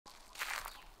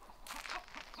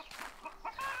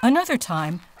Another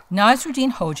time,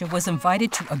 Nasrudin Hoja was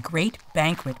invited to a great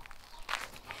banquet.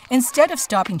 Instead of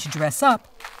stopping to dress up,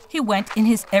 he went in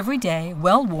his everyday,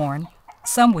 well-worn,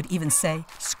 some would even say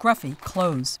scruffy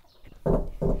clothes.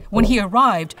 When he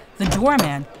arrived, the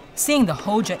doorman, seeing the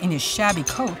Hoja in his shabby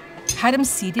coat, had him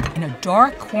seated in a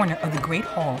dark corner of the great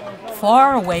hall,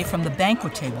 far away from the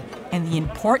banquet table and the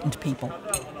important people,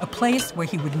 a place where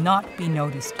he would not be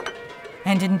noticed.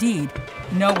 And indeed,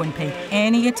 no one paid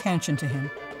any attention to him,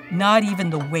 not even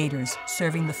the waiters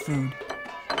serving the food.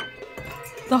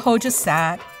 The Hoja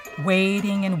sat,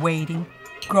 waiting and waiting,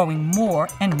 growing more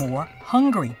and more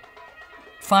hungry.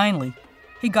 Finally,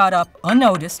 he got up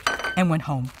unnoticed and went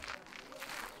home.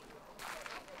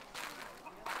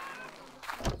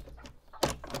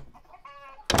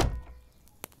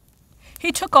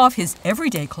 He took off his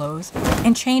everyday clothes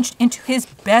and changed into his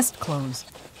best clothes,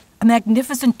 a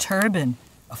magnificent turban,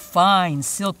 a fine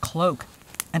silk cloak,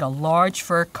 and a large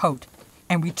fur coat,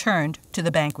 and returned to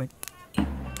the banquet.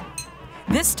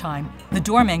 This time, the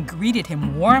doorman greeted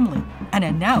him warmly and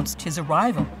announced his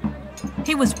arrival.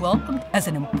 He was welcomed as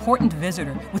an important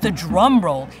visitor with a drum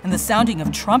roll and the sounding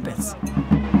of trumpets.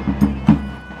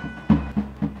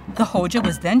 The Hoja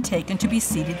was then taken to be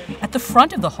seated at the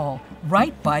front of the hall,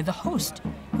 right by the host,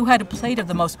 who had a plate of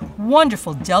the most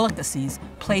wonderful delicacies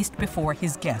placed before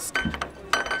his guest.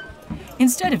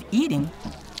 Instead of eating,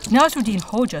 Nasrudin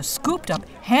Hoja scooped up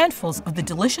handfuls of the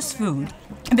delicious food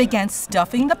and began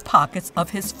stuffing the pockets of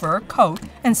his fur coat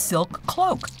and silk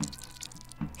cloak.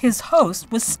 His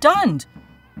host was stunned.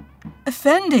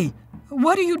 "Effendi,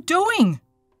 what are you doing?"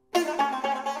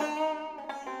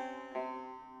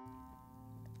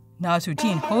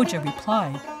 Nasrudin Hoja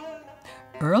replied,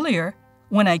 "Earlier,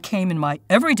 when I came in my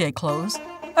everyday clothes,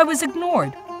 I was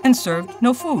ignored and served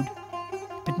no food.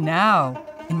 But now,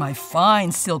 in my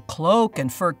fine silk cloak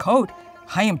and fur coat,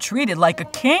 I am treated like a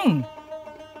king.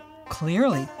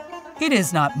 Clearly, it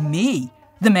is not me,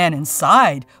 the man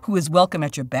inside, who is welcome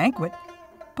at your banquet,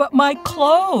 but my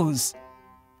clothes.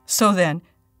 So then,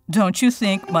 don't you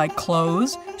think my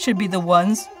clothes should be the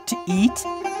ones to eat?"